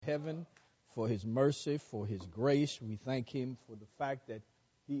heaven for his mercy, for his grace. We thank him for the fact that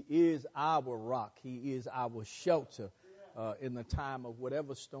he is our rock. He is our shelter in the time of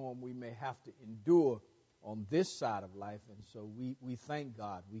whatever storm we may have to endure on this side of life. And so we thank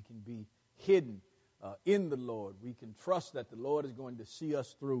God. We can be hidden in the Lord. We can trust that the Lord is going to see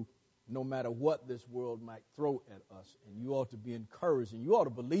us through no matter what this world might throw at us. And you ought to be encouraged, and you ought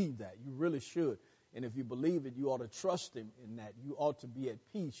to believe that. You really should. And if you believe it, you ought to trust him in that. You ought to be at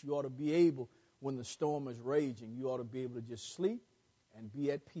peace. You ought to be able, when the storm is raging, you ought to be able to just sleep and be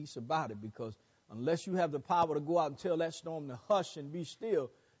at peace about it. Because unless you have the power to go out and tell that storm to hush and be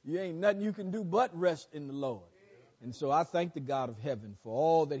still, you ain't nothing you can do but rest in the Lord. And so I thank the God of heaven for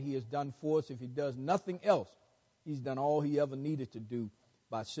all that he has done for us. If he does nothing else, he's done all he ever needed to do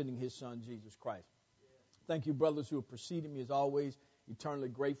by sending his son, Jesus Christ. Thank you, brothers who have preceded me, as always. Eternally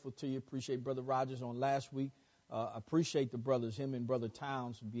grateful to you. Appreciate Brother Rogers on last week. Appreciate the brothers, him and Brother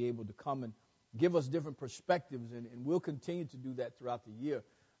Towns, to be able to come and give us different perspectives. And we'll continue to do that throughout the year.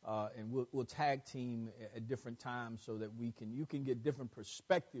 And we'll tag team at different times so that you can get different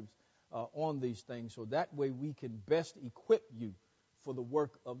perspectives on these things. So that way we can best equip you for the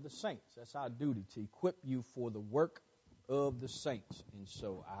work of the saints. That's our duty, to equip you for the work of the saints. And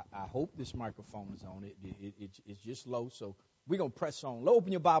so I hope this microphone is on. It's just low, so we're going to press on.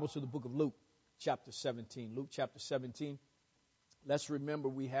 Open your Bibles to the book of Luke, chapter 17. Luke, chapter 17. Let's remember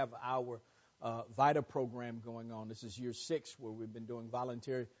we have our VITA program going on. This is year 6 where we've been doing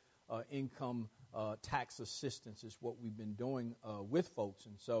voluntary income tax assistance is what we've been doing with folks.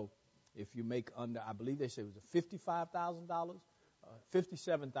 And so if you make under, I believe they say it was a $55,000,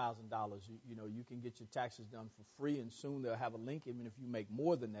 $57,000, you can get your taxes done for free, and soon they'll have a link. Even if you make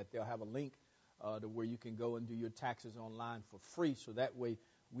more than that, they'll have a link to where you can go and do your taxes online for free. So that way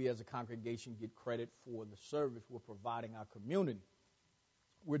we as a congregation get credit for the service we're providing our community.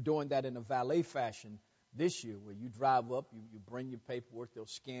 We're doing that in a valet fashion this year, where you drive up, you bring your paperwork, they'll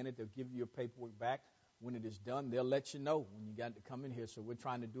scan it, they'll give you your paperwork back. When it is done, they'll let you know when you got to come in here. So we're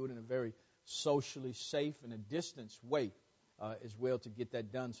trying to do it in a very socially safe and a distanced way as well to get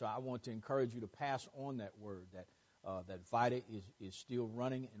that done. So I want to encourage you to pass on that word, that VITA is still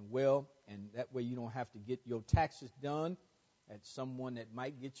running and well, and that way you don't have to get your taxes done at someone that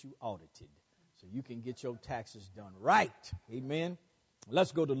might get you audited. So you can get your taxes done right. Amen.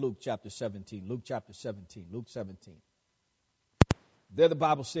 Let's go to Luke chapter 17. Luke chapter 17. Luke 17. There the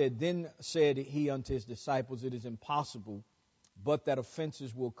Bible said, then said he unto his disciples, it is impossible, but that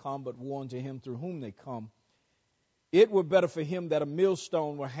offenses will come, but woe unto him through whom they come. It were better for him that a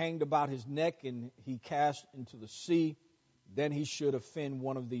millstone were hanged about his neck, and he cast into the sea, than he should offend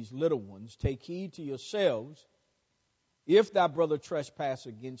one of these little ones. Take heed to yourselves. If thy brother trespass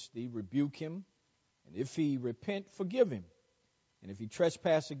against thee, rebuke him, and if he repent, forgive him. And if he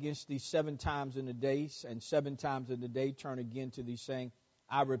trespass against thee 7 times in a day, and 7 times in a day turn again to thee, saying,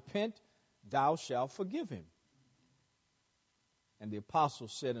 I repent, thou shalt forgive him. And the apostle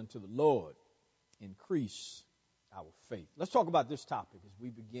said unto the Lord, increase our faith. Let's talk about this topic as we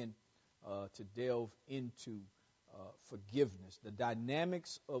begin to delve into forgiveness, the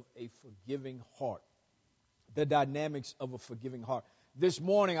dynamics of a forgiving heart. The dynamics of a forgiving heart. This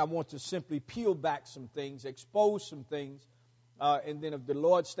morning I want to simply peel back some things, expose some things, and then if the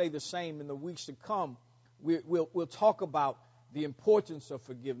Lord stay the same in the weeks to come, we'll talk about the importance of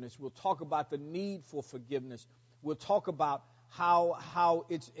forgiveness. We'll talk about the need for forgiveness. We'll talk about how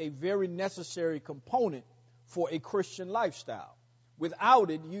it's a very necessary component for a Christian lifestyle.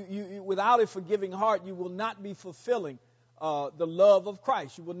 Without it, without a forgiving heart, you will not be fulfilling the love of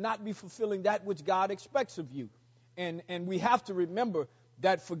Christ. You will not be fulfilling that which God expects of you. And we have to remember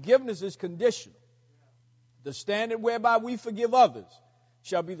that forgiveness is conditional. The standard whereby we forgive others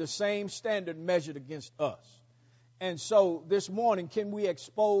shall be the same standard measured against us. And so this morning, can we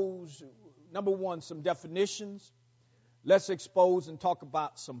expose, number one, some definitions? Let's expose and talk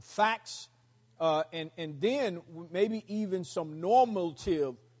about some facts. And then maybe even some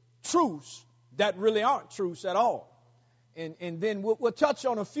normative truths that really aren't truths at all. And then we'll touch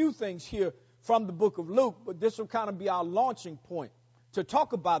on a few things here from the book of Luke, but this will kind of be our launching point to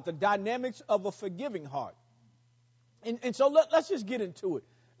talk about the dynamics of a forgiving heart. And so let's just get into it.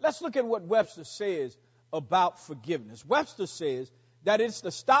 Let's look at what Webster says about forgiveness. Webster says that it's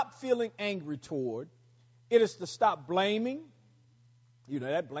to stop feeling angry toward. It is to stop blaming. You know,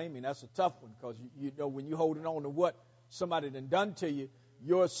 that blaming, that's a tough one, because you know when you're holding on to what somebody done to you,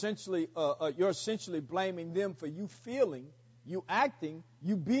 you're essentially blaming them for you feeling, you acting,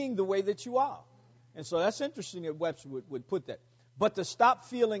 you being the way that you are. And so that's interesting that Webster would put that. But to stop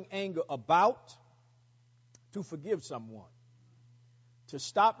feeling anger about, to forgive someone. to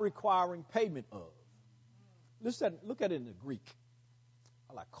stop requiring payment of. Look at it in the Greek.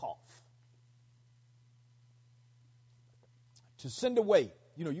 I like cough. To send away.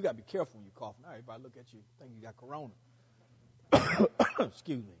 You know, you got to be careful when you cough. Now everybody look at you think you got corona.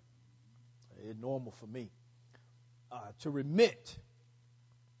 Excuse me. It's normal for me. To remit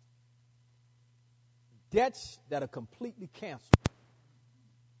debts that are completely canceled.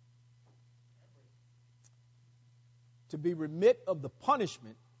 To be remit of the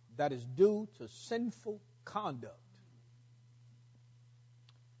punishment that is due to sinful conduct.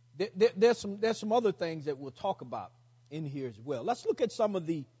 There's some other things that we'll talk about in here as well. Let's look at some of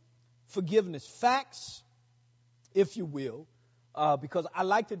the forgiveness facts, if you will, because I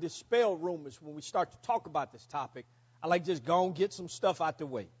like to dispel rumors when we start to talk about this topic. I like to just go and get some stuff out the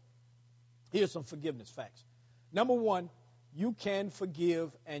way. Here's some forgiveness facts. Number one, you can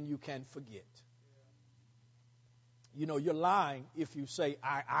forgive and you can forget. You know, you're lying if you say,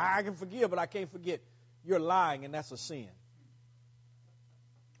 I can forgive, but I can't forget. You're lying, and that's a sin.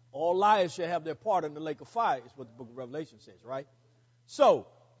 All liars shall have their part in the lake of fire, is what the book of Revelation says, right? So,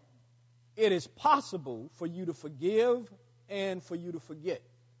 it is possible for you to forgive and for you to forget.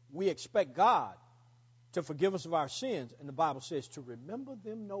 We expect God to forgive us of our sins, and the Bible says to remember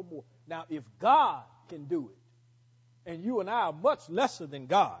them no more. Now, if God can do it, and you and I are much lesser than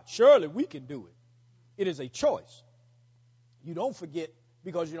God, surely we can do it. It is a choice. You don't forget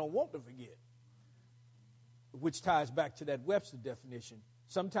because you don't want to forget, which ties back to that Webster definition.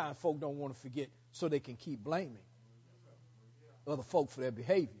 Sometimes folk don't want to forget so they can keep blaming other folk for their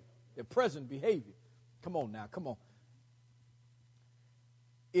behavior, their present behavior. Come on now, come on.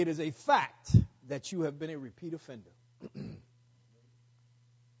 It is a fact that you have been a repeat offender.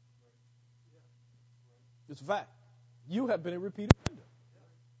 It's a fact. You have been a repeat offender.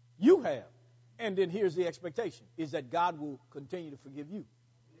 You have. And then here's the expectation, is that God will continue to forgive you.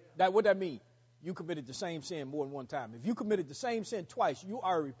 What that mean? You committed the same sin more than one time. If you committed the same sin twice, you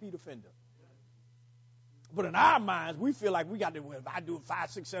are a repeat offender. But in our minds, we feel like we got to, if I do it 5,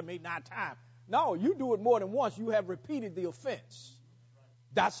 6, 7, 8, 9 times. No, you do it more than once. You have repeated the offense.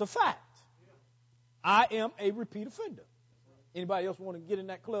 That's a fact. I am a repeat offender. Anybody else want to get in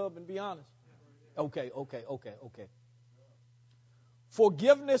that club and be honest? Okay.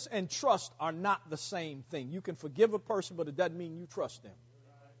 Forgiveness and trust are not the same thing. You can forgive a person, but it doesn't mean you trust them.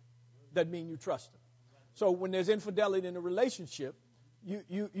 Doesn't mean you trust them. So when there's infidelity in a relationship,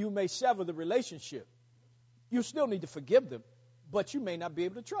 you may sever the relationship. You still need to forgive them, but you may not be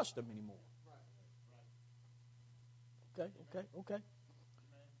able to trust them anymore. Okay.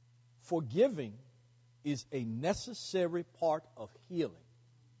 Forgiving is a necessary part of healing.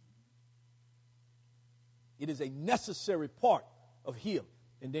 It is a necessary part of healing.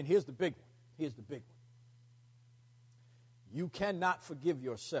 And then here's the big one. You cannot forgive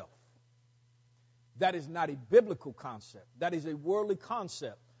yourself. That is not a biblical concept. That is a worldly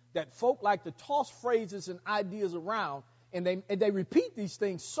concept that folk like to toss phrases and ideas around, and they repeat these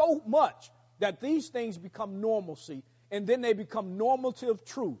things so much that these things become normalcy, and then they become normative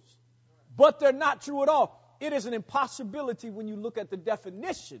truths. But they're not true at all. It is an impossibility when you look at the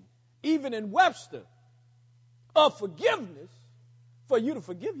definition, even in Webster, of forgiveness, for you to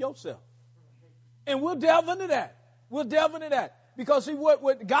forgive yourself. And we'll delve into that. Because see,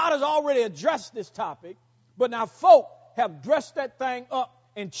 what God has already addressed this topic, but now folk have dressed that thing up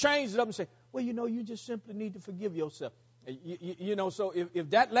and changed it up and say, well, you just simply need to forgive yourself. So if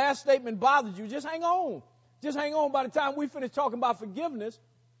that last statement bothers you, just hang on. Just hang on. By the time we finish talking about forgiveness,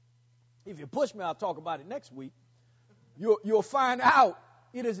 if you push me, I'll talk about it next week. You'll find out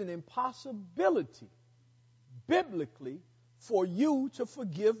it is an impossibility biblically for you to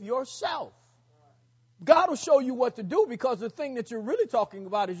forgive yourself. God will show you what to do, because the thing that you're really talking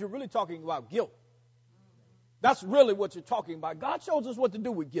about is you're really talking about guilt. That's really what you're talking about. God shows us what to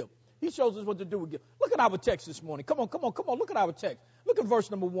do with guilt. He shows us what to do with guilt. Look at our text this morning. Come on. Look at our text. Look at verse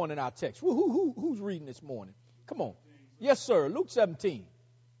number 1 in our text. Who's reading this morning? Come on. Yes, sir. Luke 17.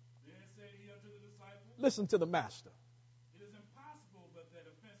 Then said he unto the disciples, listen to the master. It is impossible but that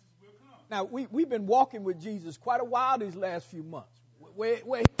offenses will come. Now, we've been walking with Jesus quite a while these last few months. Where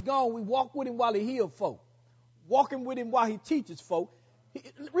he's gone, we walk with him while he heals folk. Walking with him while he teaches folk.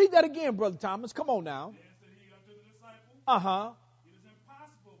 Read that again, Brother Thomas. Come on now. Then said he unto the disciples, It is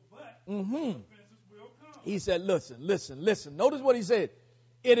impossible but offenses will come. He said, listen. Notice what he said.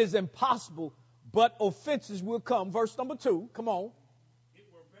 It is impossible, but offenses will come. Verse number 2. Come on. It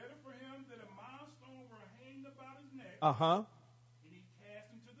were better for him that a milestone were hanged about his neck, and he cast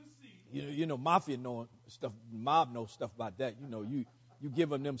into the sea. Mafia knowing stuff. Mob knows stuff about that. You give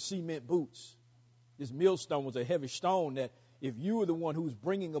them cement boots. This millstone was a heavy stone that if you were the one who was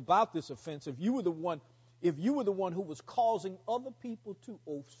bringing about this offense, if you were the one who was causing other people to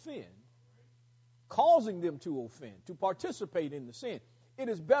offend, causing them to offend, to participate in the sin, it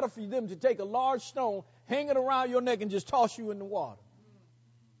is better for them to take a large stone, hang it around your neck, and just toss you in the water.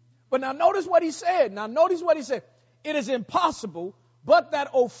 But now notice what he said. It is impossible, but that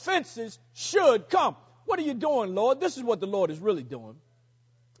offenses should come. What are you doing, Lord? This is what the Lord is really doing.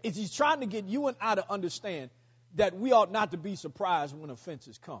 Is he's trying to get you and I to understand that we ought not to be surprised when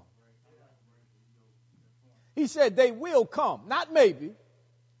offenses come. He said they will come. Not maybe.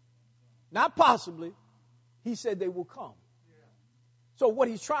 Not possibly. He said they will come. So what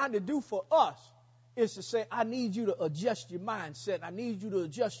he's trying to do for us is to say, I need you to adjust your mindset. I need you to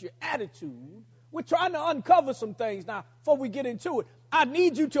adjust your attitude. We're trying to uncover some things now before we get into it. I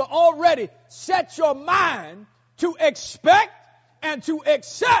need you to already set your mind to expect and to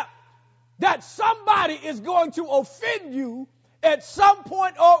accept that somebody is going to offend you at some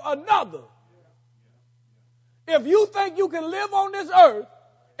point or another. If you think you can live on this earth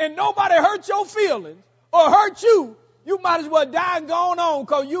and nobody hurt your feelings or hurt you, you might as well die and go on,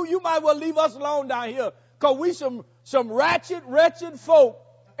 because you might as well leave us alone down here, because we some wretched folk,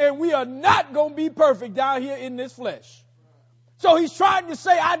 and we are not going to be perfect down here in this flesh. So he's trying to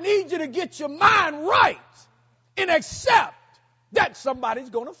say, I need you to get your mind right and accept that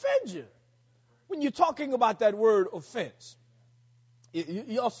somebody's going to offend you. When you're talking about that word offense,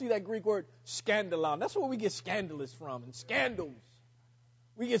 y'all see that Greek word scandalon? That's where we get scandalous from, and scandals.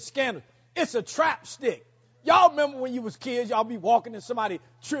 We get scandalous. It's a trap stick. Y'all remember when you was kids, y'all be walking and somebody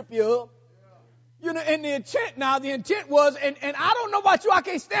trip you up? You know, and the intent was, and I don't know about you, I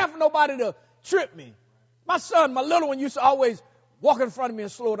can't stand for nobody to trip me. My son, my little one, used to always walk in front of me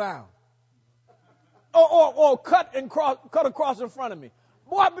and slow down. Or cut across in front of me.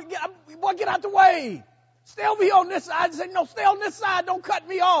 Boy, get out the way. Stay over here on this side. I say, no, stay on this side. Don't cut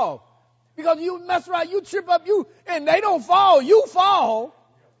me off. Because you mess around, you trip up, and they don't fall. You fall.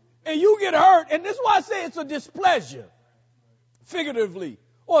 And you get hurt. And this is why I say it's a displeasure, figuratively,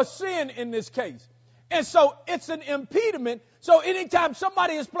 or sin in this case. And so it's an impediment. So anytime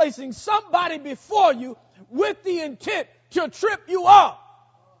somebody is placing somebody before you with the intent to trip you up.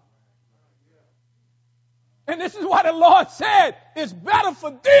 And this is why the Lord said it's better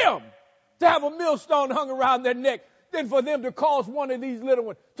for them to have a millstone hung around their neck than for them to cause one of these little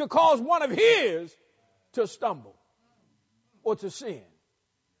ones, to cause one of his to stumble or to sin.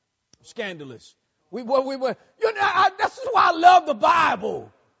 Scandalous. This is why I love the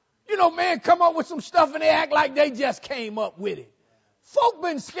Bible. You know, man, come up with some stuff and they act like they just came up with it. Folk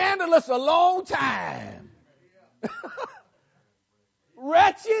been scandalous a long time.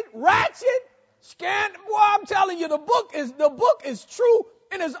 Ratchet, boy, I'm telling you, the book is true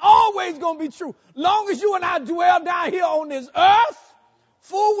and is always going to be true. Long as you and I dwell down here on this earth,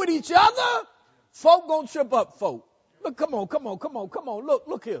 fool with each other, folk gonna trip up folk. Look, come on.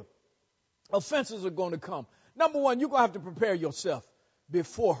 Look here. Offenses are going to come. Number one, you're going to have to prepare yourself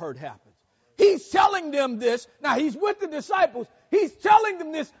before hurt happens. He's telling them this. Now, he's with the disciples. He's telling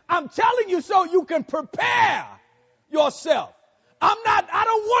them this. I'm telling you so you can prepare yourself. I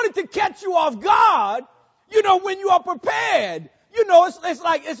don't want it to catch you off guard, when you are prepared. It's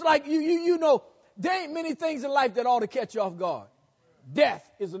like you know, there ain't many things in life that ought to catch you off guard. Death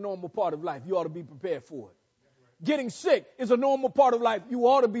is a normal part of life. You ought to be prepared for it. Getting sick is a normal part of life. You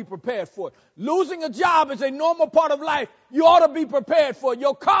ought to be prepared for it. Losing a job is a normal part of life. You ought to be prepared for it.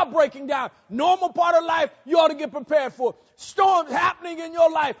 Your car breaking down, normal part of life. You ought to get prepared for it. Storms happening in your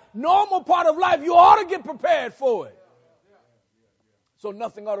life, normal part of life. You ought to get prepared for it. So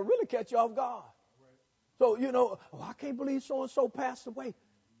nothing ought to really catch you off guard. So, I can't believe so-and-so passed away.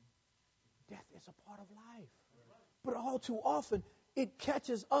 Death is a part of life. But all too often, it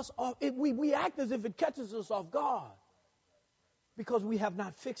catches us off. We act as if it catches us off guard because we have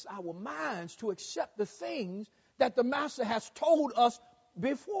not fixed our minds to accept the things that the Master has told us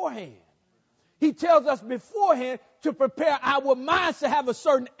beforehand. He tells us beforehand to prepare our minds to have a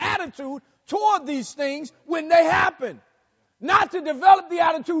certain attitude toward these things when they happen. Not to develop the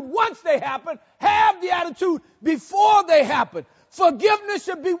attitude once they happen, have the attitude before they happen. Forgiveness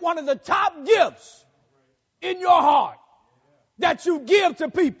should be one of the top gifts in your heart that you give to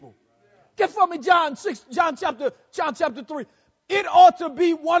people. Get for me John chapter 3. It ought to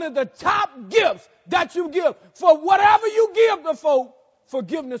be one of the top gifts that you give. For whatever you give to folk,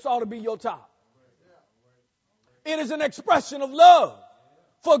 forgiveness ought to be your top. It is an expression of love.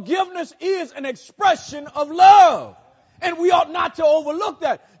 Forgiveness is an expression of love. And we ought not to overlook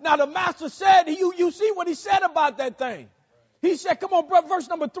that. Now the Master said, you see what he said about that thing. He said, come on, verse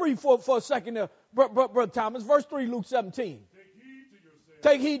number 3 for a second there, Brother Thomas. Verse 3, Luke 17.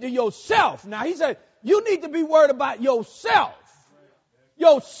 Take heed to yourself. Now, he said, you need to be worried about yourself.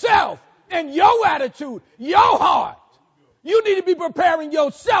 Yourself and your attitude, your heart. You need to be preparing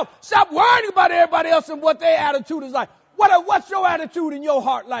yourself. Stop worrying about everybody else and what their attitude is like. What's your attitude in your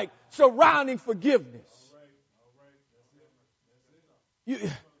heart like surrounding forgiveness?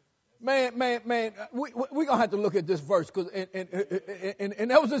 Man, we're going to have to look at this verse.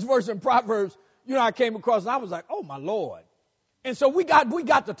 And that was this verse in Proverbs, I came across, and I was like, oh, my Lord. And so we got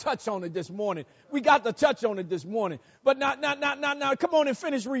to touch on it this morning. But now, come on and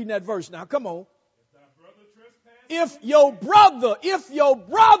finish reading that verse now. Come on. If your brother,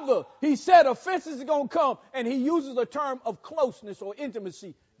 he said offenses are going to come, and he uses a term of closeness or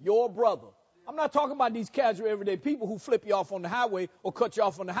intimacy, your brother. I'm not talking about these casual everyday people who flip you off on the highway or cut you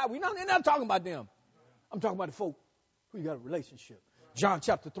off on the highway. No, they're not talking about them. I'm talking about the folk who you got a relationship. John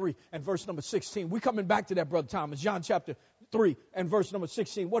chapter 3 and verse number 16. We're coming back to that, Brother Thomas. John chapter 3 and verse number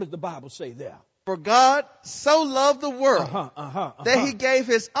 16. What does the Bible say there? For God so loved the world that he gave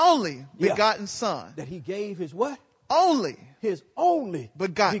his only begotten son. That he gave his what? His only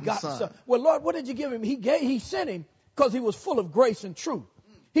begotten son. Well, Lord, what did you give him? He sent him because he was full of grace and truth.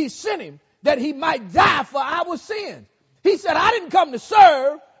 He sent him that he might die for our sins. He said, I didn't come to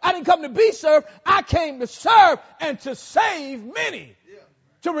serve. I didn't come to be served. I came to serve and to save many.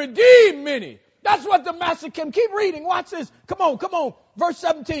 To redeem many. That's what the master came. Keep reading. Watch this. Come on. Verse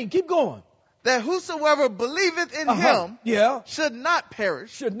 17. Keep going. That whosoever believeth in him should not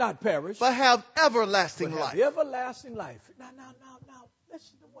perish. But have everlasting life. Everlasting life. Now,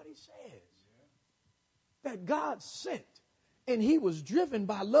 listen to what he says. That God sent, and he was driven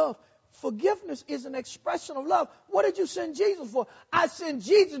by love. Forgiveness is an expression of love. What did you send Jesus for? I sent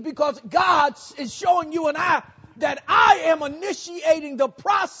Jesus because God is showing you and I that I am initiating the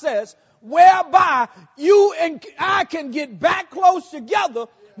process whereby you and I can get back close together.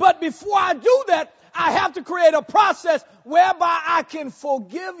 But before I do that, I have to create a process whereby I can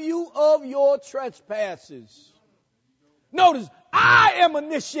forgive you of your trespasses. Notice, I am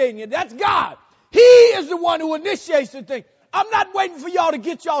initiating it. That's God. He is the one who initiates the thing. I'm not waiting for y'all to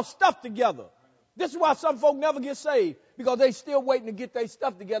get y'all stuff together. This is why some folk never get saved, because they still waiting to get their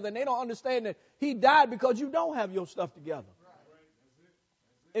stuff together, and they don't understand that he died because you don't have your stuff together.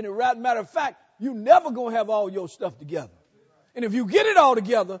 And as a matter of fact, you never going to have all your stuff together. And if you get it all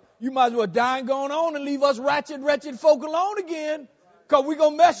together, you might as well die and go on and leave us wretched folk alone again. Because we're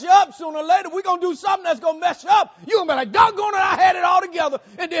going to mess you up sooner or later. We're going to do something that's going to mess you up. You're going to be like, doggone it, I had it all together.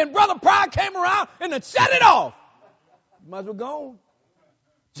 And then Brother Pride came around and then set it off. You might as well go on.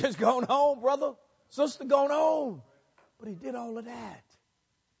 Just going home, brother. Sister, going on. But he did all of that.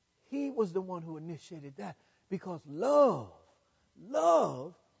 He was the one who initiated that. Because love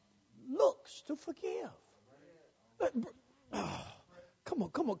looks to forgive. Oh, come on.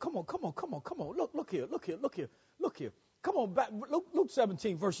 Look here. Come on, back. Luke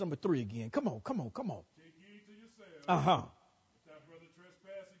 17, verse number 3 again. Come on. Take heed to yourself. If thy brother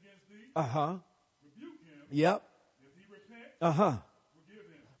trespass against thee, rebuke him. Yep. If he repent, forgive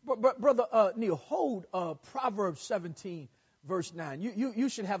him. Brother Neil, hold Proverbs 17, verse 9. You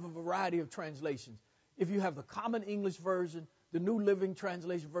should have a variety of translations. If you have the Common English Version, the New Living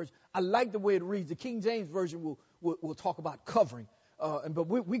Translation version, I like the way it reads. The King James Version will talk about covering. But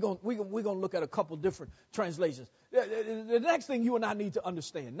we're gonna look at a couple different translations. The next thing you and I need to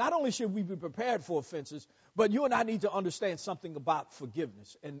understand, not only should we be prepared for offenses, but you and I need to understand something about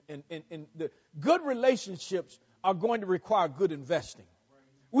forgiveness. And the good relationships are going to require good investing.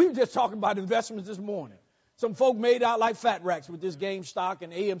 We were just talking about investments this morning. Some folk made out like fat racks with this GameStop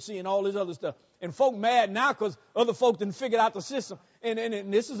and AMC and all this other stuff. And folk mad now because other folk didn't figure out the system.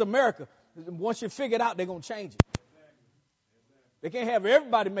 And this is America. Once you figure it out, they're going to change it. They can't have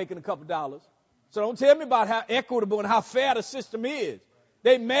everybody making a couple dollars. So don't tell me about how equitable and how fair the system is.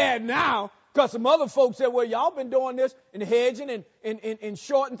 They mad now because some other folks said, well, y'all been doing this and hedging and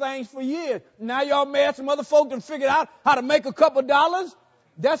shorting things for years. Now y'all mad some other folk done figured out how to make a couple dollars.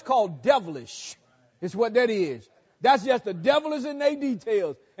 That's called devilish. It's what that is. That's just the devil is in their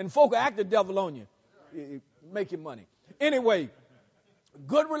details. And folk act the devil on you. Make your money. Anyway,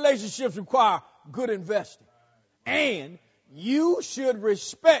 good relationships require good investing. And you should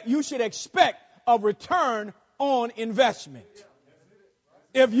expect a return on investment.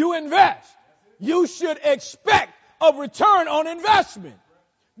 If you invest, you should expect a return on investment.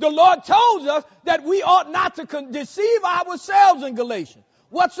 The Lord tells us that we ought not to deceive ourselves in Galatians.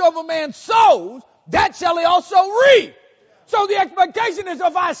 Whatsoever man sows, that shall he also reap. So the expectation is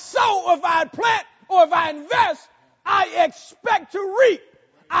if I sow, if I plant, or if I invest, I expect to reap.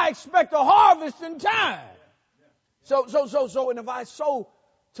 I expect a harvest in time. So, and if I sow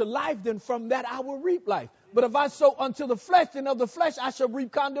to life, then from that I will reap life. But if I sow unto the flesh, then of the flesh I shall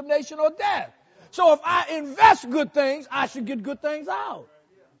reap condemnation or death. So if I invest good things, I should get good things out.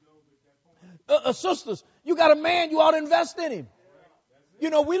 Sisters, you got a man, you ought to invest in him. You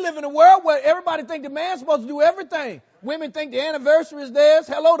know, we live in a world where everybody think the man's supposed to do everything. Women think the anniversary is theirs.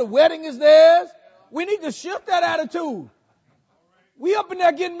 Hello, the wedding is theirs. We need to shift that attitude. We up in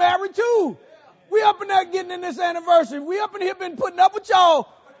there getting married too. We up in there getting in this anniversary. We up in here been putting up with y'all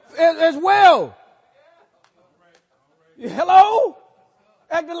as well. Hello?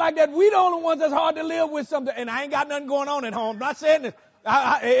 Acting like that we the only ones that's hard to live with something. And I ain't got nothing going on at home. I'm not saying this.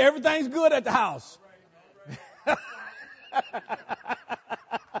 Everything's good at the house.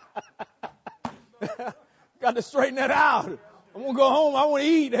 Got to straighten that out. I'm going to go home. I want to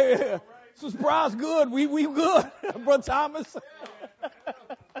eat. Surprise good. We good, Brother Thomas.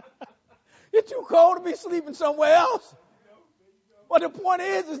 It's too cold to be sleeping somewhere else. But the point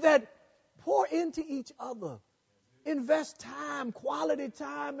is that pour into each other. Invest time, quality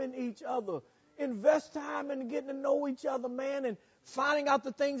time in each other. Invest time in getting to know each other, man, and finding out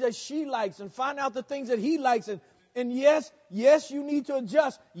the things that she likes and finding out the things that he likes. And yes, you need to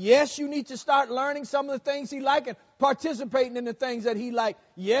adjust. Yes, you need to start learning some of the things he likes and participating in the things that he likes.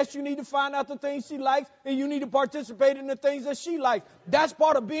 Yes, you need to find out the things she likes, and you need to participate in the things that she likes. That's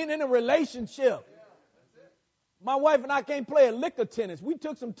part of being in a relationship. My wife and I can't play a lick of tennis. We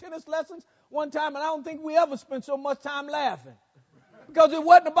took some tennis lessons one time, and I don't think we ever spent so much time laughing. Because it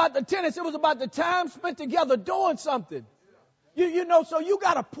wasn't about the tennis. It was about the time spent together doing something. You know, so you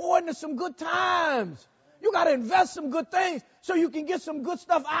got to pour into some good times. You got to invest some good things so you can get some good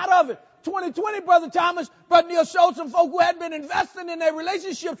stuff out of it. 2020, Brother Thomas, Brother Neil showed some folk who hadn't been investing in their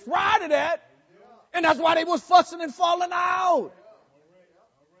relationships prior to that. And that's why they was fussing and falling out.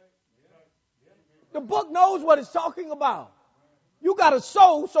 The book knows what it's talking about. You got to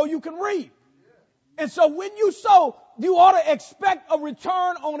sow so you can reap. And so when you sow, you ought to expect a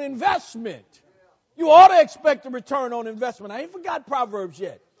return on investment. You ought to expect a return on investment. I ain't forgot Proverbs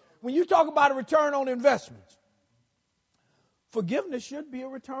yet. When you talk about a return on investments, forgiveness should be a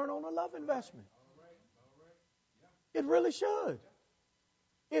return on a love investment. It really should.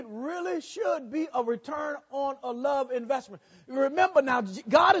 It really should be a return on a love investment. Remember now,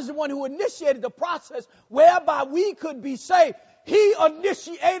 God is the one who initiated the process whereby we could be saved. He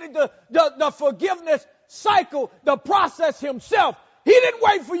initiated the forgiveness cycle, the process himself. He didn't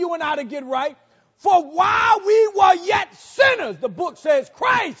wait for you and I to get right. For while we were yet sinners, the book says,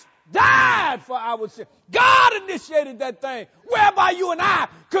 Christ died for our sin. God initiated that thing whereby you and I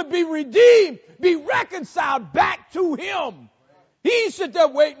could be redeemed, be reconciled back to him. He ain't sit there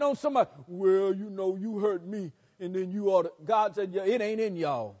waiting on somebody. Well, you know, you hurt me. And then you ought to. God said, yeah, it ain't in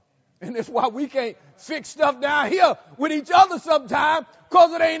y'all. And that's why we can't fix stuff down here with each other sometimes,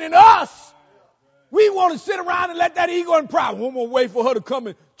 because it ain't in us. We want to sit around and let that ego and pride. Well, I'm going to wait for her to come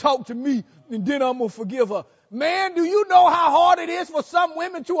and talk to me, and then I'm going to forgive her. Man, do you know how hard it is for some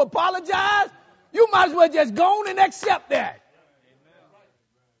women to apologize? You might as well just go on and accept that.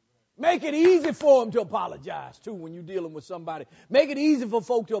 Make it easy for them to apologize, too, when you're dealing with somebody. Make it easy for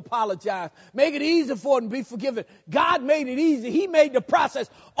folk to apologize. Make it easy for them to be forgiven. God made it easy. He made the process.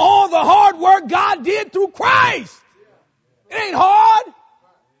 All the hard work God did through Christ. It ain't hard.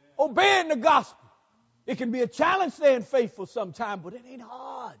 Obeying the gospel. It can be a challenge staying faithful sometimes, but it ain't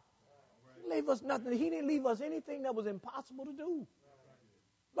hard. He didn't leave us nothing. He didn't leave us anything that was impossible to do.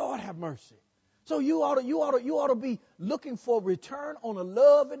 Lord have mercy. So you ought to be looking for return on a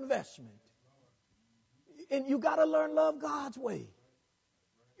love investment. And you got to learn love God's way.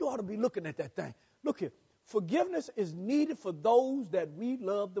 You ought to be looking at that thing. Look here. Forgiveness is needed for those that we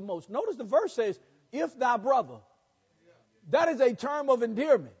love the most. Notice the verse says, if thy brother. That is a term of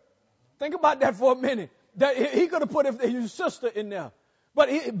endearment. Think about that for a minute. That he could have put his sister in there.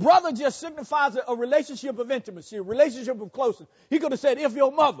 But brother just signifies a relationship of intimacy, a relationship of closeness. He could have said, if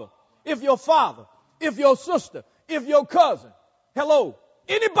your mother, if your father, if your sister, if your cousin. Hello.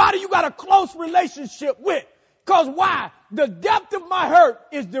 Anybody you got a close relationship with. Because why? The depth of my hurt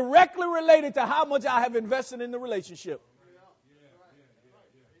is directly related to how much I have invested in the relationship.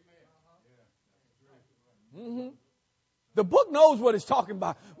 Mm-hmm. The book knows what it's talking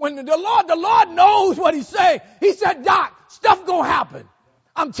about. When the Lord knows what he's saying. He said, Doc, stuff gonna happen.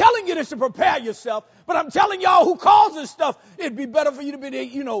 I'm telling you this to prepare yourself, but I'm telling y'all who causes stuff, it'd be better for you to be there,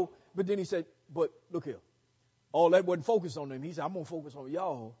 you know. But then he said, but look here. All that wasn't focused on them. He said, I'm going to focus on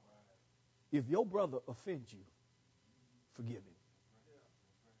y'all. If your brother offends you, forgive him.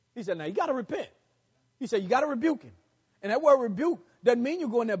 He said, now you got to repent. He said, you got to rebuke him. And that word rebuke doesn't mean you're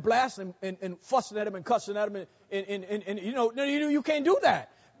going there blasting and fussing at him and cussing at him. And you know, you can't do that.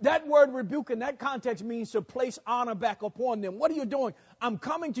 That word rebuke in that context means to place honor back upon them. What are you doing? I'm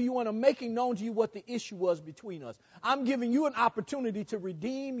coming to you and I'm making known to you what the issue was between us. I'm giving you an opportunity to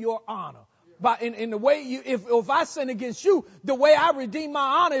redeem your honor. But in the way if I sin against you, the way I redeem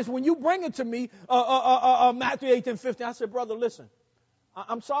my honor is when you bring it to me, Matthew 18:15. I said, brother, listen,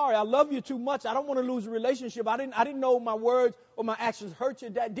 I'm sorry. I love you too much. I don't want to lose a relationship. I didn't know my words or my actions hurt you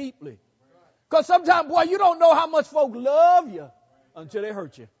that deeply. Because sometimes, boy, you don't know how much folk love you until they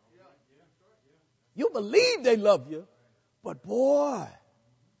hurt you. You believe they love you, but boy,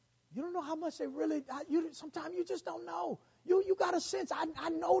 you don't know how much they really, sometimes you just don't know. You got a sense, I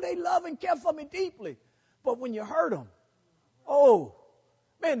know they love and care for me deeply. But when you hurt them, oh,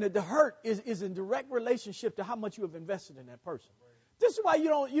 man, the hurt is in direct relationship to how much you have invested in that person. This is why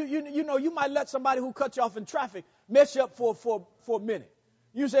you might let somebody who cut you off in traffic mess you up for a minute.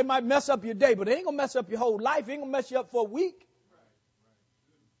 You say it might mess up your day, but it ain't going to mess up your whole life. It ain't going to mess you up for a week.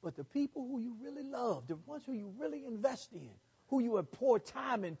 But the people who you really love, the ones who you really invest in, who you have poured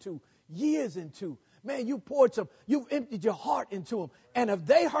time into, years into, man, you've emptied your heart into them. And if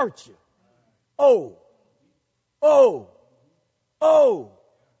they hurt you,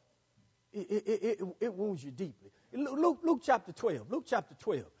 it wounds you deeply. Luke chapter 12.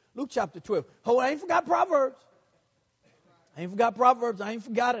 Oh, I ain't forgot Proverbs. I ain't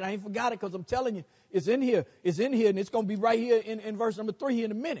forgot it because I'm telling you, it's in here, and it's going to be right here in verse number 3 here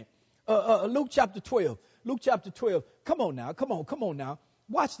in a minute. Luke chapter 12. Come on now.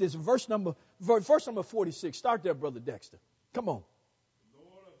 Watch this. Verse number 46. Start there, Brother Dexter. Come on. The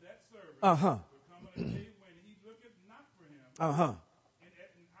Lord of that servant will come in a day when he looketh not for him, and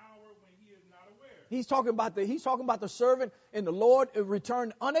at an hour when he is not aware. He's talking about the servant, and the Lord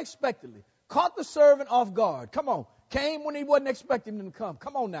returned unexpectedly. Caught the servant off guard. Come on. Came when he wasn't expecting him to come.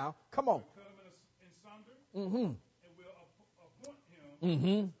 Come on now. Come on. Cut him in sunder, and will appoint him,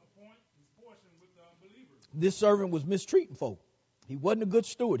 appoint his portion with the unbelievers. This servant was mistreating folk. He wasn't a good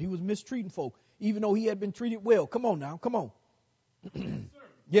steward. He was mistreating folk, even though he had been treated well. Come on now. Come on.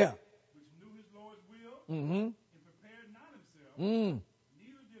 Yeah. Which knew his Lord's will, and prepared not himself,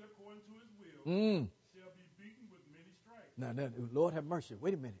 neither did according to his will, shall be beaten with many stripes. Now, Lord have mercy.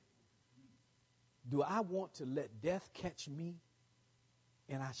 Wait a minute. Do I want to let death catch me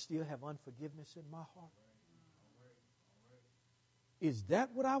and I still have unforgiveness in my heart? Is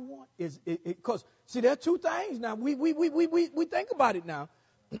that what I want? Because see, there are two things now. We think about it now.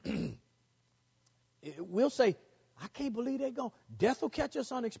 We'll say, I can't believe they're gone. Death will catch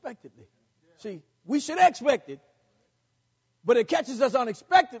us unexpectedly. See, we should expect it, but it catches us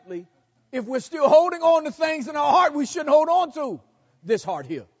unexpectedly if we're still holding on to things in our heart we shouldn't hold on to. This heart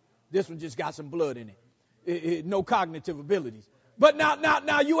here. This one just got some blood in it. No cognitive abilities. But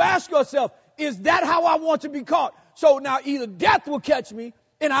now you ask yourself, is that how I want to be caught? So now either death will catch me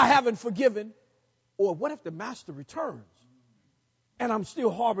and I haven't forgiven, or what if the master returns and I'm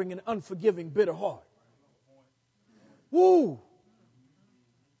still harboring an unforgiving, bitter heart? Woo.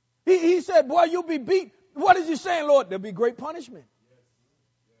 He said, boy, you'll be beat. What is he saying, Lord? There'll be great punishment.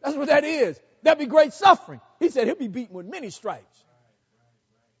 That's what that is. There'll be great suffering. He said he'll be beaten with many stripes.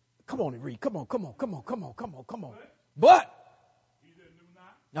 Come on and read. Come on. But he that knew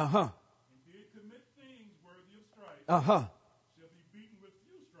not, and did commit things worthy of stripes, shall be beaten with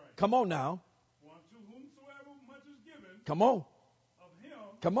few stripes. Come on now. For unto whomsoever much is given, come on. Of him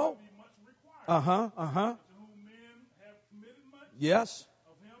come on. shall be much required. To whom men have committed much, yes.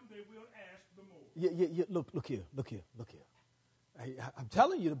 Of him they will ask the more. Yeah. Look here. I'm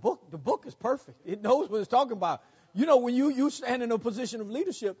telling you, the book is perfect. It knows what it's talking about. You know, when you stand in a position of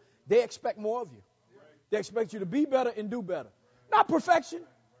leadership, they expect more of you. They expect you to be better and do better. Not perfection,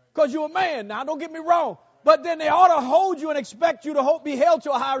 because you're a man. Now, don't get me wrong. But then they ought to hold you and expect you to be held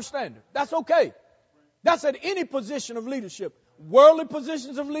to a higher standard. That's okay. That's at any position of leadership. Worldly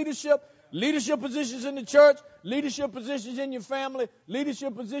positions of leadership, leadership positions in the church, leadership positions in your family,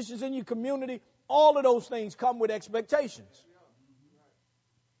 leadership positions in your community. All of those things come with expectations.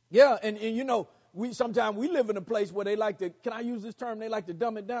 Yeah, and you know, sometimes we live in a place where they like to, can I use this term? They like to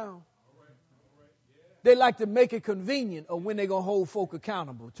dumb it down. They like to make it convenient of when they're going to hold folk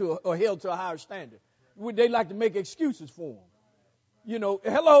accountable or held to a higher standard. They like to make excuses for them. You know,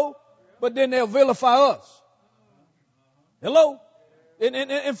 hello, but then they'll vilify us. Hello?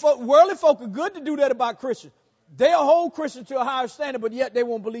 And worldly folk are good to do that about Christians. They'll hold Christians to a higher standard, but yet they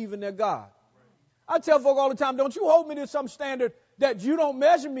won't believe in their God. I tell folk all the time, don't you hold me to some standard that you don't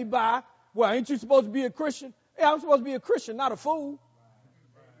measure me by. Well, ain't you supposed to be a Christian? Yeah, I'm supposed to be a Christian, not a fool.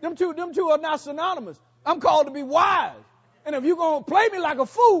 Them two are not synonymous. I'm called to be wise. And if you're going to play me like a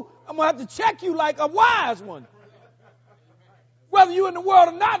fool, I'm going to have to check you like a wise one. whether you in the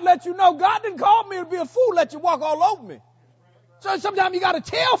world or not, let you know God didn't call me to be a fool, let you walk all over me. So sometimes you got to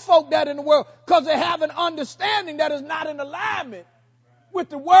tell folk that in the world because they have an understanding that is not in alignment with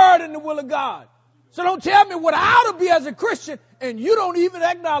the word and the will of God. So don't tell me what I ought to be as a Christian and you don't even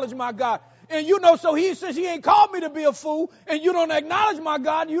acknowledge my God. And you know, so he says he ain't called me to be a fool and you don't acknowledge my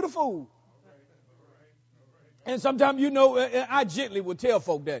God, you the fool. And sometimes, you know, I gently will tell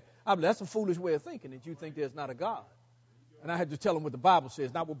folk that. That's a foolish way of thinking, that you think there's not a God. And I had to tell them what the Bible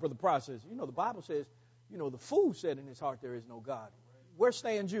says, not what Brother Pryor says. You know, the Bible says, you know, the fool said in his heart there is no God. Where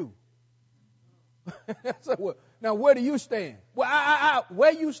stands you? So, well, now, where do you stand? Well,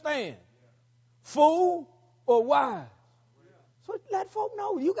 where you stand? Fool or wise? So let folk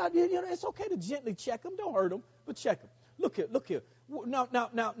know. You got, you know, it's okay to gently check them. Don't hurt them, but check them. Look here.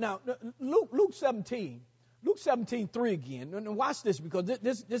 Now, Luke 17. Luke 17:3 again. And watch this, because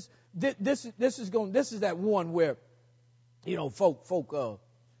this is that one where, you know, folk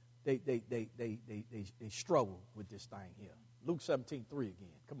they struggle with this thing here. Luke 17:3 again.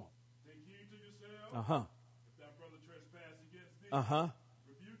 Come on. Take heed to yourself. If that brother trespass against thee,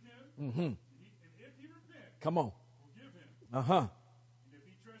 rebuke him. Mm-hmm. And if he repent, come on, forgive him. And if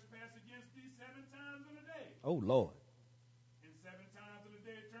he trespass against thee 7 times in a day, oh Lord, and 7 times in a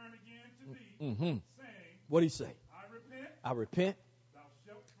day turn again to thee, saying, what'd he say? I repent. Thou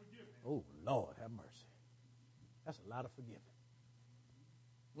shalt forgive him. Oh Lord, have mercy. That's a lot of forgiving.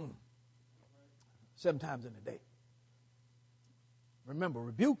 7 times in a day. Remember,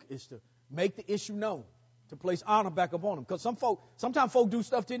 rebuke is to make the issue known, to place honor back upon them. Because sometimes folk do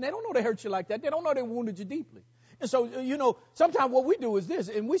stuff to you and they don't know they hurt you like that. They don't know they wounded you deeply. And so, you know, sometimes what we do is this,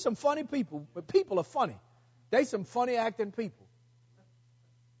 and we some funny people, but people are funny. They some funny acting people.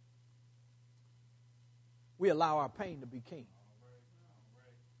 We allow our pain to be king.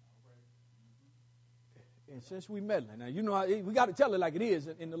 And since we meddling, now you know we got to tell it like it is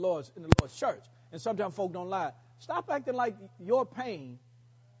in the Lord's church. And sometimes folk don't lie. Stop acting like your pain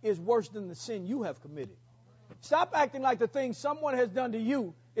is worse than the sin you have committed. Stop acting like the thing someone has done to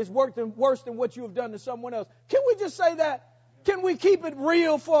you is worse than what you have done to someone else. Can we just say that? Can we keep it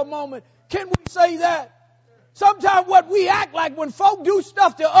real for a moment? Can we say that? Sometimes what we act like when folk do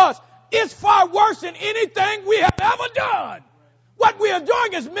stuff to us is far worse than anything we have ever done. What we are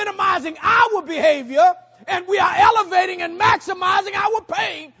doing is minimizing our behavior, and we are elevating and maximizing our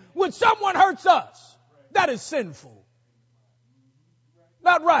pain when someone hurts us. That is sinful.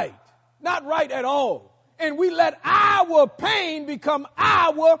 Not right. Not right at all. And we let our pain become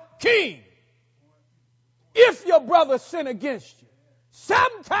our king. If your brother sin against you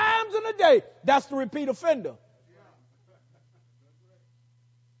 7 times in a day, that's the repeat offender.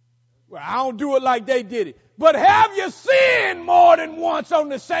 Well, I don't do it like they did it. But have you sinned more than once on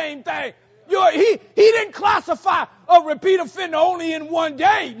the same thing? He didn't classify a repeat offender only in one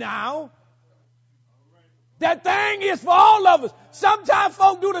day now. That thing is for all of us. Sometimes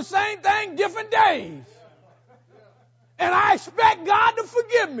folk do the same thing different days. And I expect God to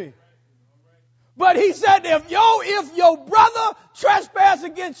forgive me. But he said, if your brother trespass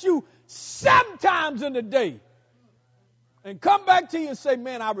against you 7 times in a day, and come back to you and say,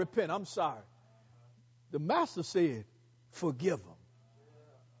 man, I repent, I'm sorry. The master said, forgive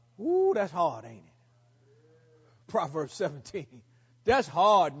them. Ooh, that's hard, ain't it? Proverbs 17. That's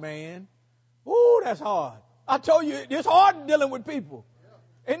hard, man. Ooh, that's hard. I told you, it's hard dealing with people.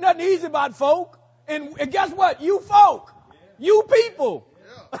 Ain't nothing easy about folk. And guess what? You folk. You people.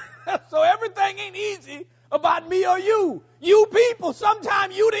 So everything ain't easy about me or you. You people,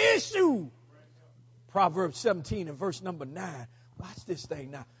 sometimes you the issue. Proverbs 17 and verse number 9. Watch this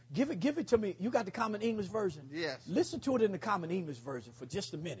thing now. Give it to me. You got the Common English Version? Yes. Listen to it in the Common English Version for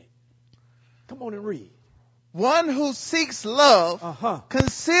just a minute. Come on and read. One who seeks love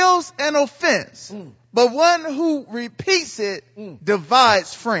conceals an offense, but one who repeats it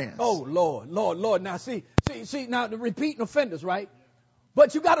divides friends. Oh, Lord. Now see, now the repeating offenders, right?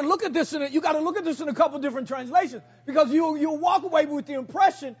 But you got to look at this in a couple different translations, because you'll walk away with the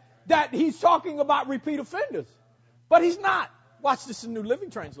impression that he's talking about repeat offenders, but he's not. Watch this in New Living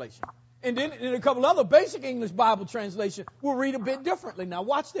Translation. And then in a couple other basic English Bible translation, we'll read a bit differently. Now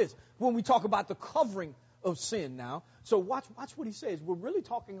watch this. When we talk about the covering of sin now. So watch what he says. We're really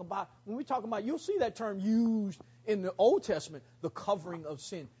talking about, when we talk about, you'll see that term used in the Old Testament, the covering of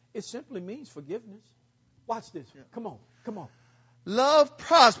sin. It simply means forgiveness. Watch this. Come on. Love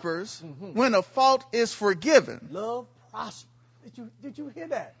prospers when a fault is forgiven. Love prospers. Did you hear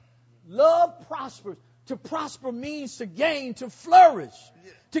that? Love prospers. To prosper means to gain, to flourish,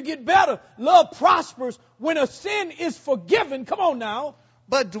 to get better. Love prospers when a sin is forgiven. Come on now.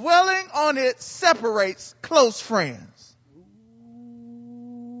 But dwelling on it separates close friends.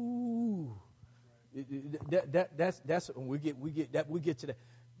 That's when we get to that.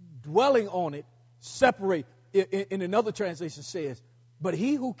 Dwelling on it, separate. In another translation says, but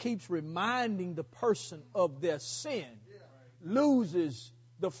he who keeps reminding the person of their sin loses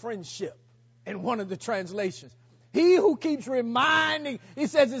the friendship. In one of the translations, he who keeps reminding, he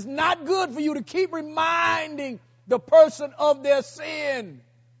says it's not good for you to keep reminding the person of their sin.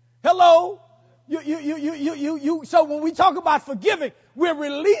 Hello? So when we talk about forgiving, we're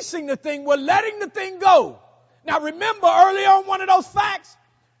releasing the thing, we're letting the thing go. Now remember earlier on one of those facts,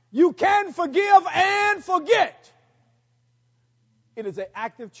 you can forgive and forget. It is an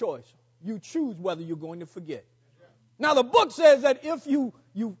active choice. You choose whether you're going to forget. Now the book says that if you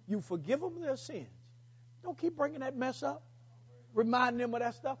forgive them their sins, don't keep bringing that mess up, reminding them of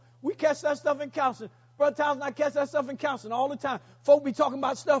that stuff. We catch that stuff in counseling. Brother Townsend, I catch that stuff in counseling all the time. Folk be talking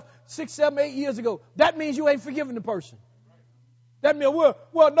about stuff 6, 7, 8 years ago. That means you ain't forgiving the person. That means,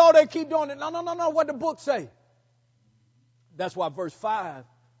 well, no, they keep doing it. No. What the book say? That's why verse 5,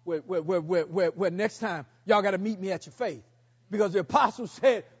 where next time y'all got to meet me at your faith. Because the apostle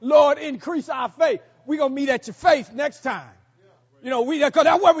said, Lord, increase our faith. We're going to meet at your faith next time. Because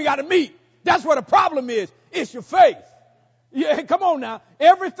that's where we got to meet. That's where the problem is. It's your faith. Yeah, come on now.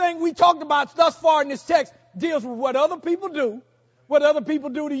 Everything we talked about thus far in this text deals with what other people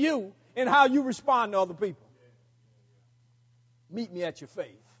do to you, and how you respond to other people. Meet me at your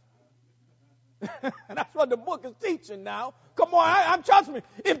faith. That's what the book is teaching now. Come on, I'm trusting me.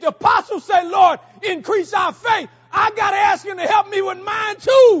 If the apostles say, Lord, increase our faith, I got to ask him to help me with mine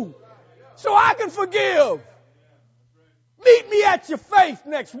too, so I can forgive. Meet me at your faith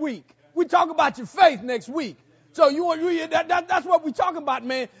next week. We talk about your faith next week. So that's what we're talking about,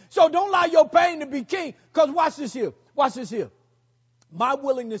 man. So don't allow your pain to be king. Because watch this here. My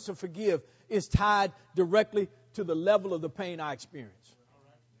willingness to forgive is tied directly to the level of the pain I experience.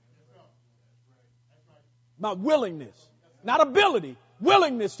 My willingness, not ability,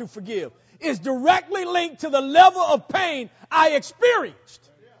 willingness to forgive is directly linked to the level of pain I experienced.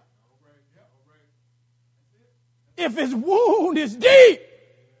 If his wound is deep,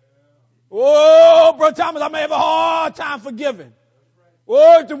 oh, Brother Thomas, I may have a hard time forgiving.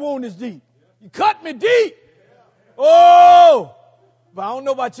 Oh, if the wound is deep. You cut me deep. Oh, but I don't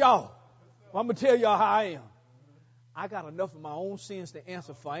know about y'all. I'm going to tell y'all how I am. I got enough of my own sins to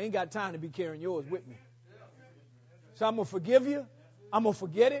answer for. I ain't got time to be carrying yours with me. So I'm going to forgive you. I'm going to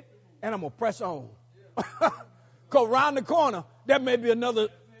forget it. And I'm going to press on. Because around the corner, there may be another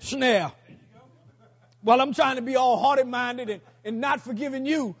snare. While I'm trying to be all hearted-minded and not forgiving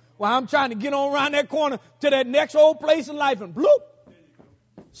you, while I'm trying to get on around that corner to that next old place in life, and bloop,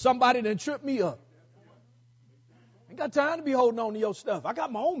 somebody done tripped me up. Ain't got time to be holding on to your stuff. I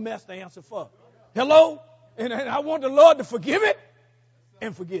got my own mess to answer for. Hello? And I want the Lord to forgive it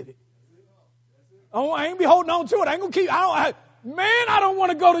and forget it. I ain't be holding on to it. I ain't going to keep, I don't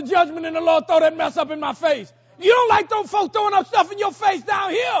want to go to judgment and the Lord throw that mess up in my face. You don't like those folks throwing up stuff in your face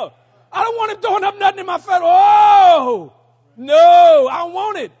down here. I don't want him throwing up nothing in my face. Oh, no, I don't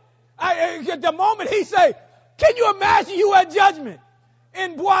want it. At the moment he say, can you imagine you at judgment?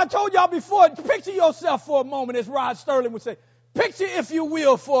 And boy, I told y'all before, picture yourself for a moment, as Rod Sterling would say. Picture, if you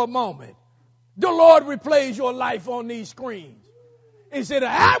will, for a moment. The Lord replays your life on these screens. He said,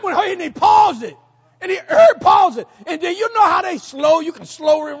 and he paused it. And he paused it. And then you know how you can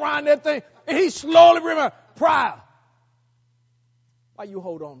slow rewind that thing. And he slowly rewind. Pride. Why you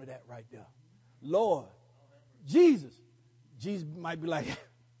hold on to that right there? Lord, Jesus might be like,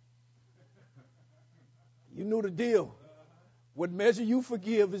 you knew the deal. What measure you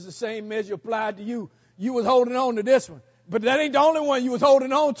forgive is the same measure applied to you. You was holding on to this one. But that ain't the only one you was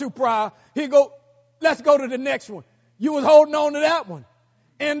holding on to prior. Let's go to the next one. You was holding on to that one.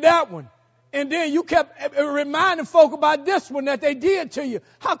 And that one. And then you kept reminding folk about this one that they did to you.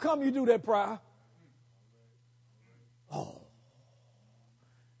 How come you do that prior? Oh.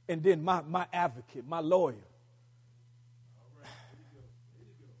 And then my advocate, my lawyer,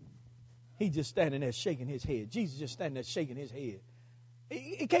 he just standing there shaking his head. Jesus just standing there shaking his head.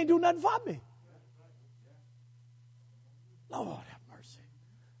 He can't do nothing for me. Lord have mercy.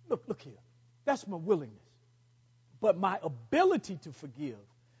 Look here. That's my willingness. But my ability to forgive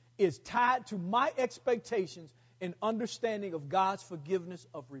is tied to my expectations and understanding of God's forgiveness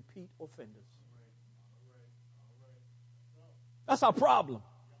of repeat offenders. That's our problem.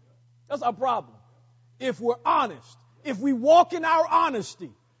 That's our problem. If we're honest, if we walk in our honesty,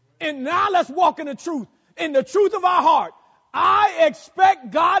 and now let's walk in the truth of our heart. I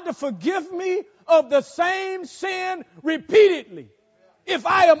expect God to forgive me of the same sin repeatedly. If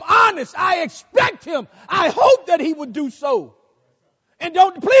I am honest, I expect him. I hope that he would do so. And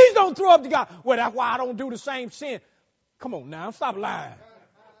please don't throw up to God. Well, that's why I don't do the same sin. Come on now, stop lying.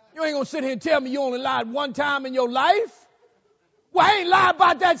 You ain't going to sit here and tell me you only lied one time in your life. Well, I ain't lied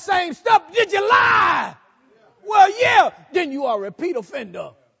about that same stuff. Did you lie? Well, yeah. Then you are a repeat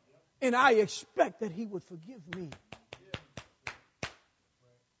offender. And I expect that he would forgive me.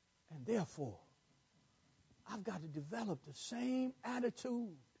 And therefore, I've got to develop the same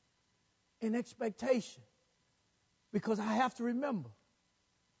attitude and expectation. Because I have to remember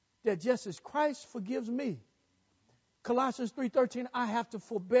that just as Christ forgives me, Colossians 3:13, I have to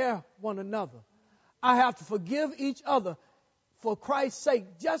forbear one another. I have to forgive each other for Christ's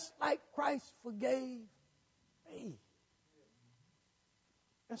sake, just like Christ forgave me.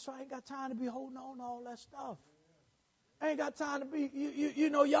 And so I ain't got time to be holding on to all that stuff. I ain't got time to be,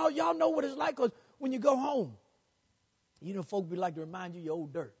 you know, y'all know what it's like, because when you go home, you know, folk be like to remind you of your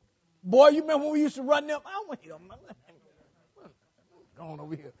old dirt. Boy, you remember when we used to run them? I don't want you to go on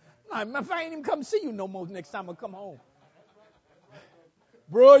over here. If I ain't even come see you no more next time I come home.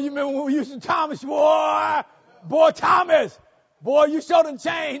 Bro, you remember when we used to Thomas? Boy, Thomas. Boy, you sure done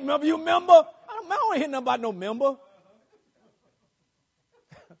changed. Remember, you remember? I don't hear nothing about no member.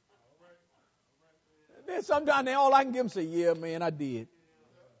 Then sometimes all I can give him say, yeah, man, I did.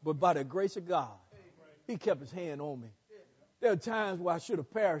 But by the grace of God, he kept his hand on me. There are times where I should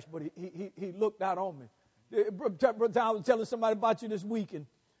have perished, but he looked out on me. Brother, I was telling somebody about you this week and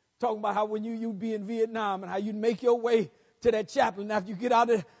talking about how when you be in Vietnam and how you make your way to that chaplain after you get out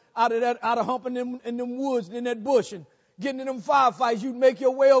of humping in them woods and in that bush and getting in them firefights, you'd make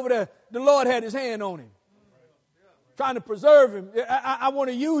your way over there. The Lord had his hand on him, trying to preserve him. I want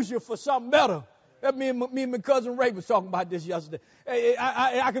to use you for something better. Me and my cousin Ray was talking about this yesterday.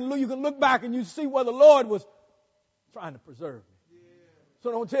 You can look back and you see where the Lord was trying to preserve me.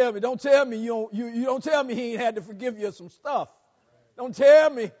 So don't tell me you don't tell me he ain't had to forgive you of some stuff. Don't tell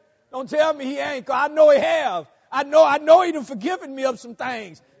me he ain't, 'cause I know he have. I know he done forgiven me of some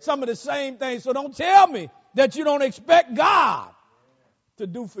things, some of the same things. So don't tell me that you don't expect God to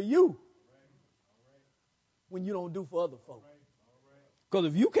do for you when you don't do for other folk. Because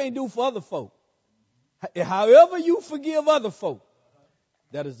if you can't do for other folk, however you forgive other folk,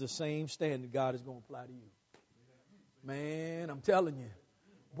 that is the same standard God is going to apply to you. Man, I'm telling you.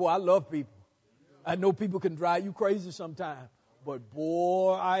 Boy, I love people. I know people can drive you crazy sometimes. But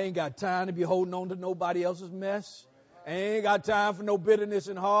boy, I ain't got time to be holding on to nobody else's mess. I ain't got time for no bitterness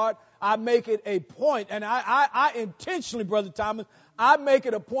in heart. I make it a point, and I intentionally, Brother Thomas, I make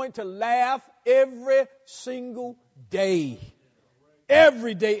it a point to laugh every single day.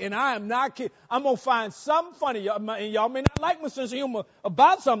 Every day, and I am not kidding. I'm going to find something funny. And y'all may not like my sense of humor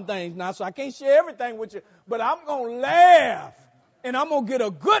about some things now, so I can't share everything with you. But I'm going to laugh, and I'm going to get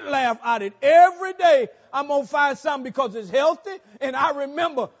a good laugh out of it. Every day, I'm going to find something because it's healthy, and I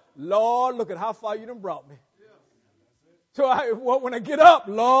remember, Lord, look at how far you done brought me. So when I get up,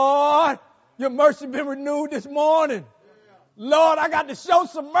 Lord, your mercy been renewed this morning. Lord, I got to show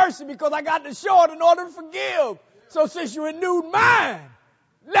some mercy because I got to show it in order to forgive. So since you renewed mine,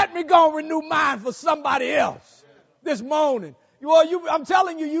 let me go and renew mine for somebody else this morning. I'm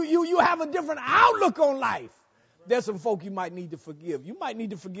telling you, you have a different outlook on life. There's some folk you might need to forgive. You might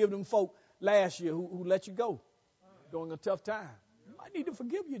need to forgive them folk last year who let you go during a tough time. You might need to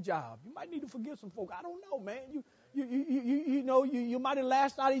forgive your job. You might need to forgive some folk. I don't know, man. You might have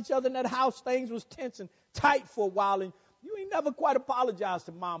lashed out at each other in that house. Things was tense and tight for a while, and you ain't never quite apologized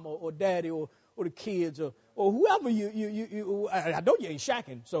to mama or daddy or the kids or whoever I know you ain't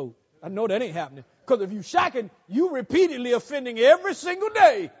shacking, so I know that ain't happening. Because if you shacking, you repeatedly offending every single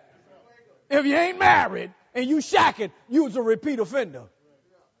day. If you ain't married and you shacking, you was a repeat offender.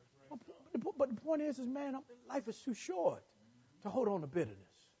 But the point is, man, life is too short to hold on to bitterness.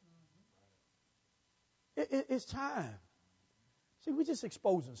 It's time. See, we're just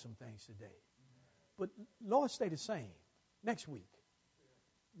exposing some things today. But Lord, stay the same. Next week,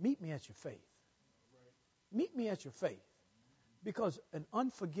 meet me at your faith. Meet me at your faith. Because an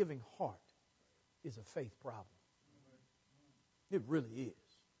unforgiving heart is a faith problem. It really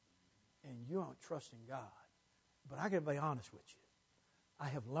is. And you aren't trusting God. But I can be honest with you. I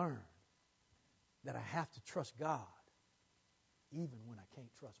have learned that I have to trust God even when I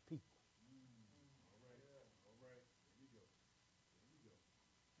can't trust people.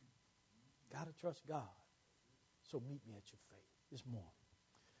 Got to trust God. So meet me at your faith this morning.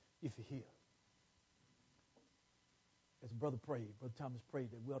 If you're here. As Brother Thomas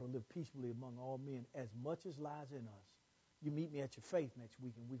prayed, that we ought to live peaceably among all men as much as lies in us. You meet me at your faith next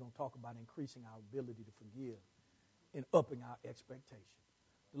week, and we're going to talk about increasing our ability to forgive and upping our expectation.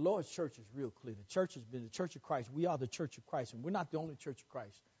 The Lord's church is real clear. The church has been the church of Christ. We are the church of Christ, and we're not the only church of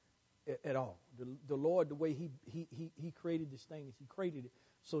Christ at all. The Lord, the way He created this thing, is He created it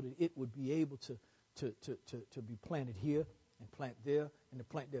so that it would be able to be planted here and plant there and to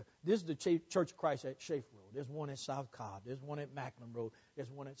plant there. This is the Church of Christ at Schaefer Road. There's one at South Cobb. There's one at Macklin Road. There's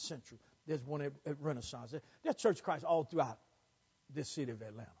one at Central. There's one at Renaissance. There's Church of Christ all throughout this city of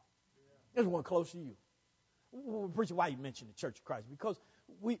Atlanta. There's one close to you. Preacher, why you mention the Church of Christ? Because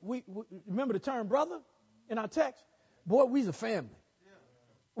we remember the term brother in our text? Boy, we's a family.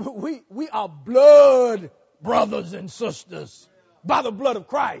 We are blood brothers and sisters by the blood of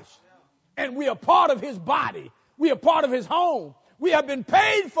Christ. And we are part of His body. We are part of His home. We have been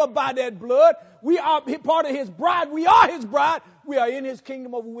paid for by that blood. We are part of His bride. We are His bride. We are in His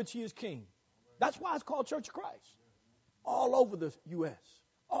kingdom over which He is king. That's why it's called Church of Christ. All over the U.S.,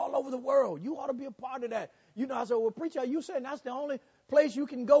 all over the world. You ought to be a part of that. You know, I said, well, preacher, are you saying that's the only place you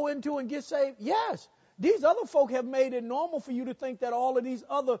can go into and get saved? Yes. These other folk have made it normal for you to think that all of these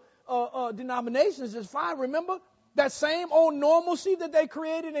other denominations is fine. Remember that same old normalcy that they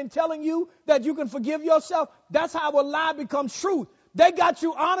created in telling you that you can forgive yourself? That's how a lie becomes truth. They got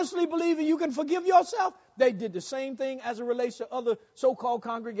you honestly believing you can forgive yourself. They did the same thing as it relates to other so-called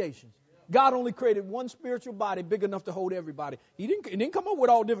congregations. God only created one spiritual body big enough to hold everybody. He didn't come up with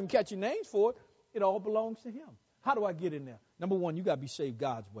all different catchy names for it. It all belongs to Him. How do I get in there? Number one, you got to be saved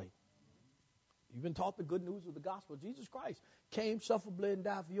God's way. You've been taught the good news of the gospel. Jesus Christ came, suffered, bled, and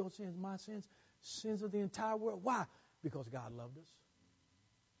died for your sins, my sins, sins of the entire world. Why? Because God loved us.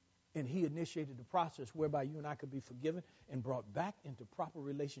 And He initiated the process whereby you and I could be forgiven and brought back into proper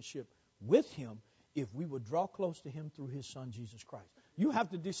relationship with Him if we would draw close to Him through His Son, Jesus Christ. You have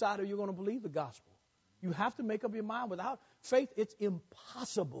to decide if you're going to believe the gospel. You have to make up your mind. Without faith, it's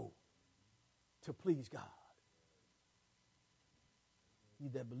impossible to please God. He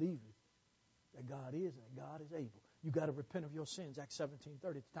that believeth that God is and that God is able. You got to repent of your sins. Acts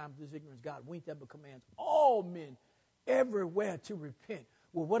 17:30. At the time of this ignorance, God winked at but commands all men everywhere to repent.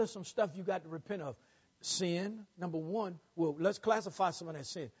 Well, what are some stuff you got to repent of? Sin, number one. Well, let's classify some of that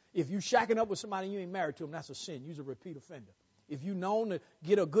sin. If you shacking up with somebody and you ain't married to them, that's a sin. You're a repeat offender. If you known to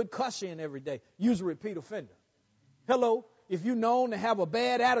get a good cuss in every day, you're a repeat offender. Hello? If you known to have a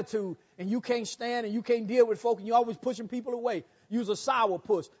bad attitude and you can't stand and you can't deal with folk and you're always pushing people away, you're a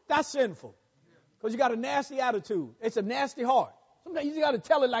sourpuss. That's sinful. Because you got a nasty attitude. It's a nasty heart. Sometimes you got to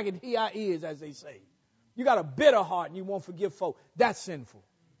tell it like it here is, as they say. You got a bitter heart and you won't forgive folk. That's sinful.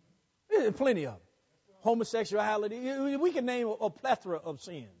 There's plenty of them. Homosexuality. We can name a plethora of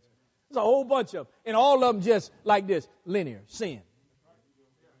sins. There's a whole bunch of them. And all of them just like this. Linear. Sin.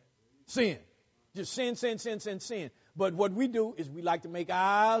 Sin. Just sin, sin, sin, sin, sin. But what we do is we like to make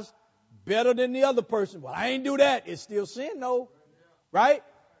ours better than the other person. Well, I ain't do that. It's still sin, though. Right?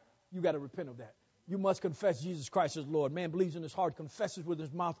 You got to repent of that. You must confess Jesus Christ as Lord. Man believes in his heart, confesses with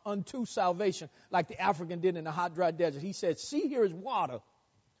his mouth unto salvation, like the African did in the hot, dry desert. He said, see, here is water.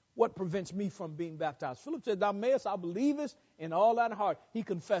 What prevents me from being baptized? Philip said, thou mayest, I believest in all thine heart. He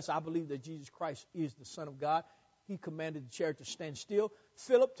confessed, I believe that Jesus Christ is the Son of God. He commanded the chariot to stand still.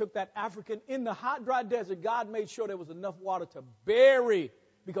 Philip took that African in the hot, dry desert. God made sure there was enough water to bury,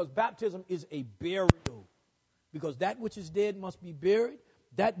 because baptism is a burial. Because that which is dead must be buried.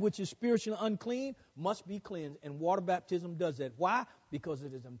 That which is spiritually unclean must be cleansed. And water baptism does that. Why? Because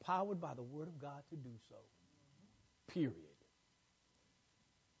it is empowered by the Word of God to do so. Period.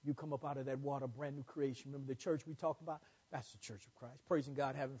 You come up out of that water, brand new creation. Remember the church we talked about? That's the church of Christ. Praising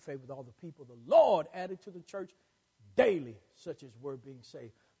God, having faith with all the people. The Lord added to the church daily such as were being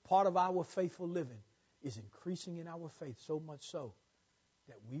saved. Part of our faithful living is increasing in our faith, so much so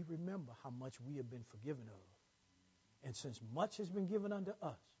that we remember how much we have been forgiven of. And since much has been given unto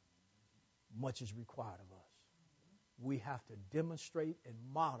us, much is required of us. We have to demonstrate and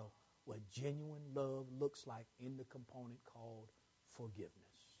model what genuine love looks like in the component called forgiveness.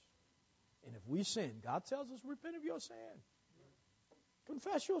 And if we sin, God tells us, repent of your sin.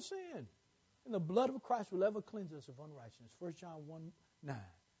 Confess your sin. And the blood of Christ will ever cleanse us of unrighteousness. 1 John 1:9.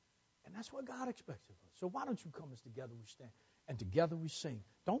 And that's what God expects of us. So why don't you come as together we stand and together we sing?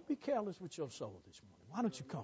 Don't be careless with your soul this morning. Why don't you come?